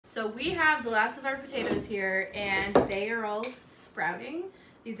So we have the last of our potatoes here, and they are all sprouting.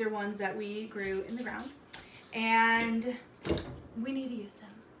 These are ones that we grew in the ground, and we need to use them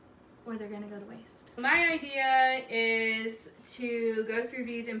or they're gonna go to waste. My idea is to go through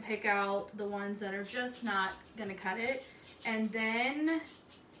these and pick out the ones that are just not gonna cut it, and then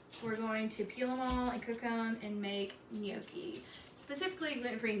we're going to peel them all and cook them and make gnocchi. Specifically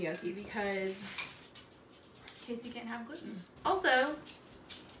gluten-free gnocchi because Casey can't have gluten. Also,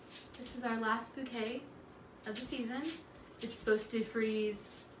 this is our last bouquet of the season. It's supposed to freeze,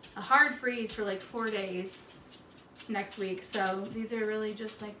 a hard freeze for like 4 days next week. So these are really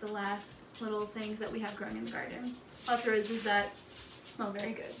just like the last little things that we have growing in the garden. Lots of roses that smell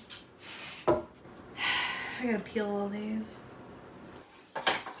very good. I gotta peel all these.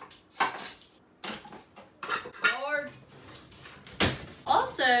 Lord.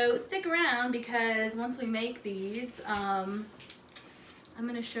 Also, stick around because once we make these, I'm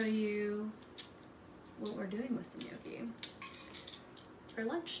gonna show you what we're doing with the gnocchi for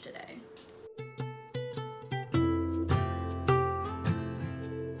lunch today.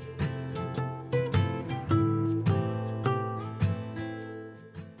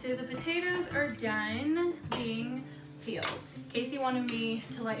 So the potatoes are done being peeled. Casey wanted me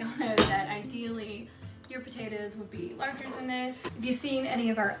to let y'all know that ideally your potatoes would be larger than this. If you've seen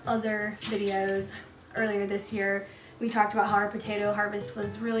any of our other videos earlier this year, we talked about how our potato harvest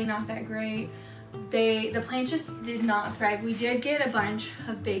was really not that great. The plants just did not thrive. We did get a bunch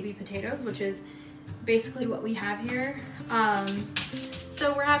of baby potatoes, which is basically what we have here.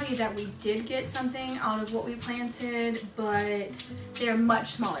 So we're happy that we did get something out of what we planted, but they're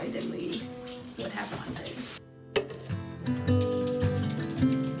much smaller than we would have wanted.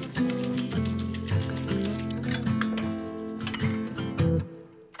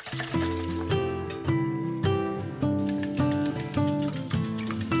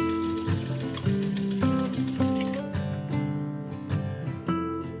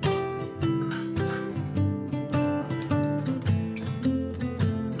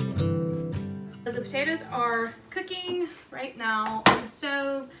 The potatoes are cooking right now on the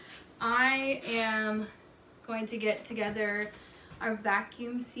stove. I am going to get together our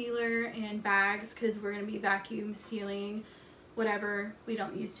vacuum sealer and bags because we're going to be vacuum sealing whatever we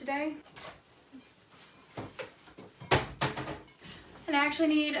don't use today. And I actually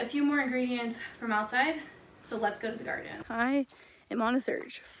need a few more ingredients from outside, so let's go to the garden. I am on a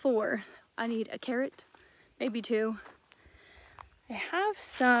search for, I need a carrot, maybe 2. I have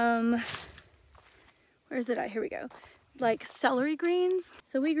some, where is it at? Here we go. Like celery greens.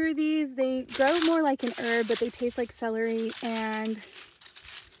 So we grew these. They grow more like an herb, but they taste like celery and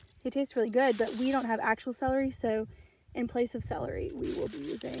they taste really good, but we don't have actual celery. So in place of celery, we will be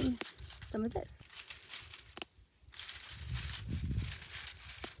using some of this.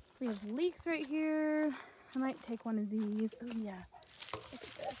 We have leeks right here. I might take one of these. Oh yeah, look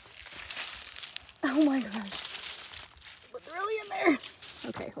at this. Oh my gosh. What's really in there?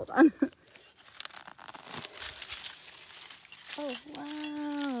 Okay, hold on. Oh,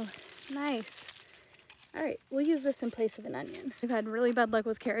 wow. Nice. All right, we'll use this in place of an onion. We've had really bad luck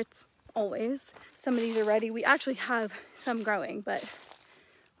with carrots, always. Some of these are ready. We actually have some growing, but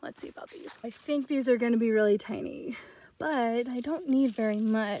let's see about these. I think these are gonna be really tiny, but I don't need very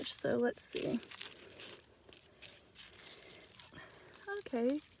much, so let's see.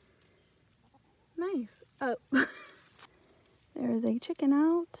 Okay. Nice. Oh, there's a chicken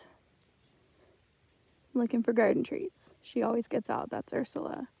out. Looking for garden treats. She always gets out. That's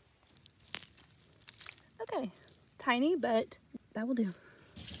Ursula. Okay, tiny, but that will do.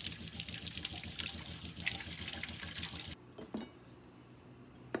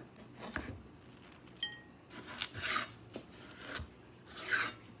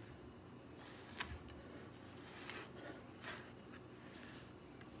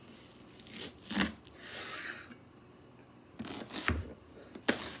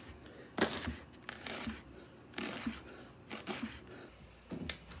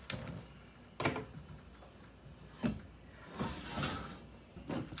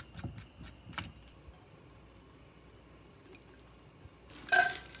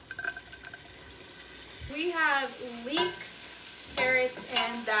 We have leeks, carrots,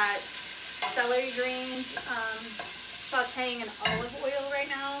 and that celery greens sauteing in olive oil right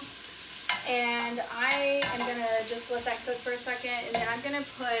now. And I am gonna just let that cook for a second, and then I'm gonna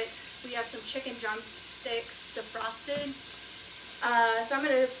put, we have some chicken drumsticks defrosted. So I'm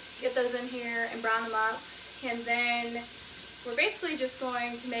gonna get those in here and brown them up. And then we're basically just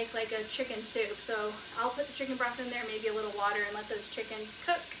going to make like a chicken soup. So I'll put the chicken broth in there, maybe a little water, and let those chickens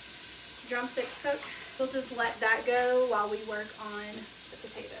cook, drumsticks cook. We'll just let that go while we work on the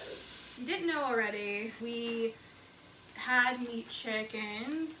potatoes. you didn't know already, we had meat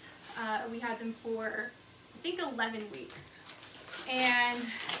chickens. We had them for, I think, 11 weeks. And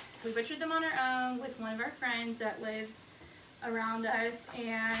we butchered them on our own with one of our friends that lives around us.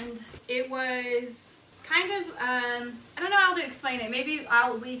 And it was kind of, I don't know how to explain it. Maybe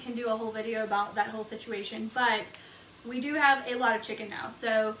we can do a whole video about that whole situation. But we do have a lot of chicken now.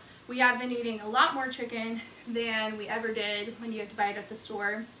 So we have been eating a lot more chicken than we ever did when you have to buy it at the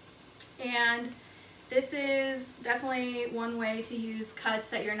store. And this is definitely one way to use cuts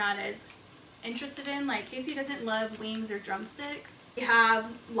that you're not as interested in. Like, Casey doesn't love wings or drumsticks. We have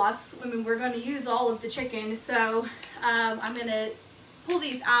lots, I mean, we're going to use all of the chicken, so I'm going to pull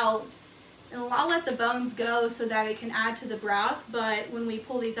these out, and I'll let the bones go so that it can add to the broth, but when we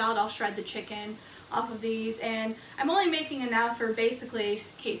pull these out, I'll shred the chicken off of these, and I'm only making enough for basically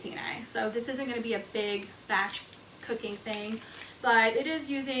Casey and I, so this isn't going to be a big batch cooking thing. But it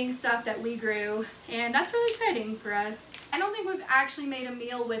is using stuff that we grew, and that's really exciting for us. I don't think we've actually made a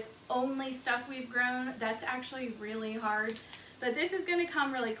meal with only stuff we've grown. That's actually really hard. But this is going to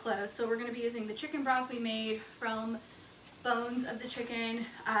come really close. So we're going to be using the chicken broth we made from bones of the chicken.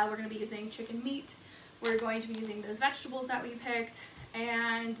 We're going to be using chicken meat. We're going to be using those vegetables that we picked,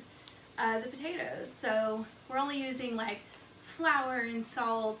 and the potatoes. So we're only using like flour and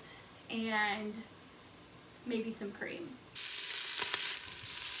salt and maybe some cream.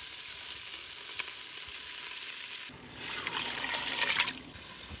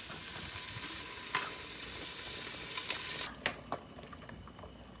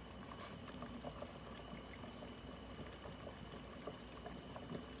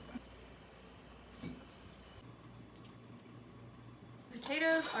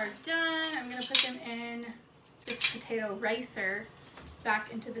 Potatoes are done. I'm going to put them in this potato ricer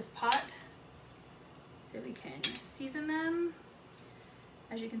back into this pot so we can season them.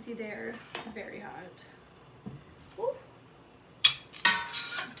 As you can see, they're very hot. Ooh.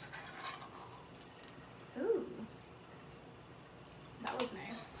 Ooh. That was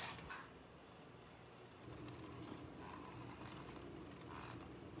nice.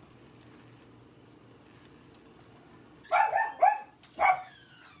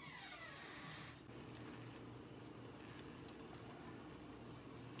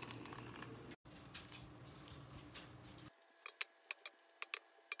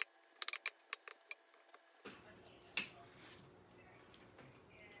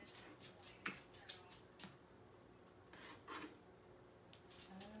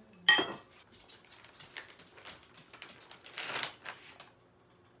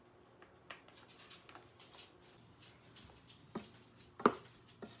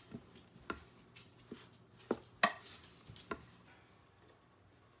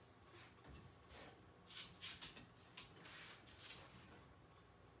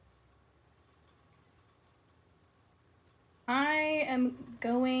 I am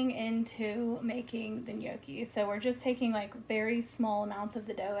going into making the gnocchi. So we're just taking like very small amounts of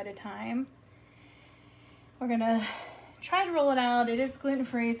the dough at a time. We're gonna try to roll it out. It is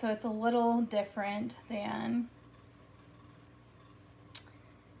gluten-free, so it's a little different than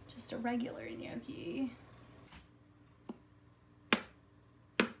just a regular gnocchi.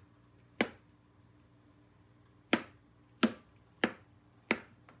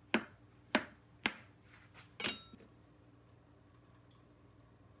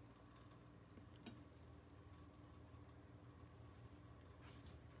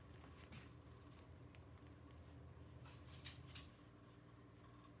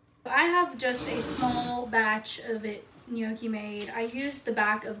 I have just a small batch of gnocchi made. I used the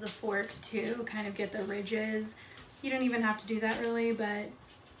back of the fork to kind of get the ridges. You don't even have to do that really, but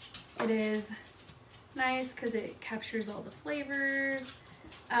it is nice because it captures all the flavors.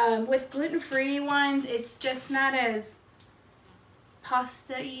 With gluten-free ones, it's just not as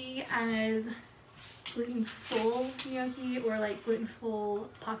pasta-y as gluten-full gnocchi or like gluten-full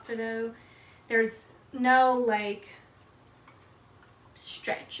pasta dough. There's no like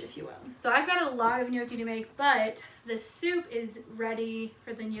stretch, if you will. So I've got a lot of gnocchi to make, but the soup is ready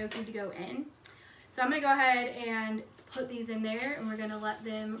for the gnocchi to go in. So I'm gonna go ahead and put these in there, and we're gonna let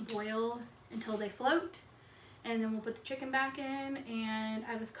them boil until they float, and then we'll put the chicken back in, and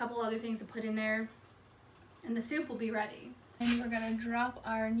I have a couple other things to put in there, and the soup will be ready. And we're gonna drop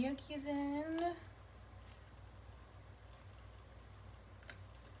our gnocchis in.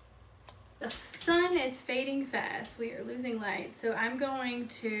 The sun is fading fast. We are losing light. So I'm going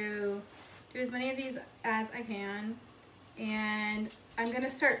to do as many of these as I can. And I'm going to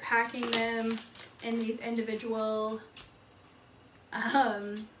start packing them in these individual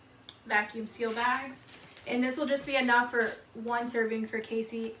vacuum seal bags. And this will just be enough for one serving for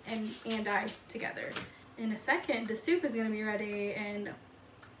Casey and I together. In a second, the soup is gonna be ready and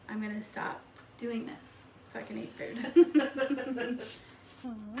I'm gonna stop doing this so I can eat food.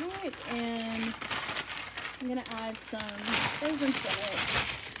 All right, and I'm gonna add some frozen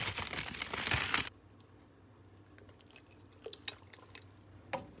spinach.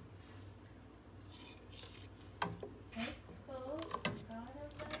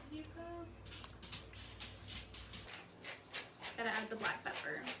 Gotta add the black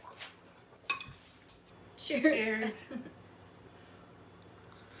pepper. Cheers. Cheers.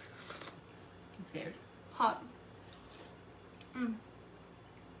 I'm scared. Hot.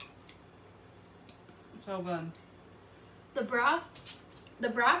 So good. The broth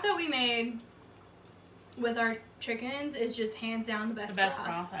that we made with our chickens is just hands down the best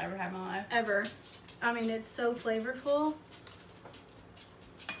broth I ever had in my life. Ever. I mean, it's so flavorful.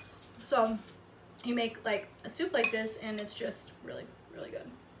 So you make like a soup like this and it's just really, really good.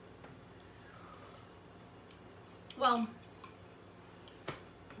 Well,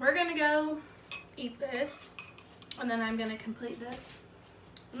 we're gonna go eat this and then I'm gonna complete this.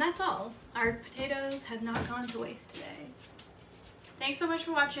 And that's all. Our potatoes have not gone to waste today. Thanks so much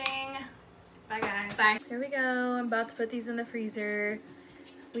for watching. Bye guys. Bye. Here we go. I'm about to put these in the freezer.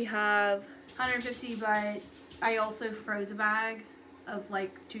 We have 150, but I also froze a bag of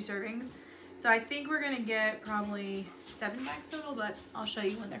like 2 servings. So I think we're gonna get probably 7 bags total, but I'll show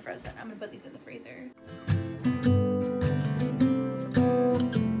you when they're frozen. I'm gonna put these in the freezer.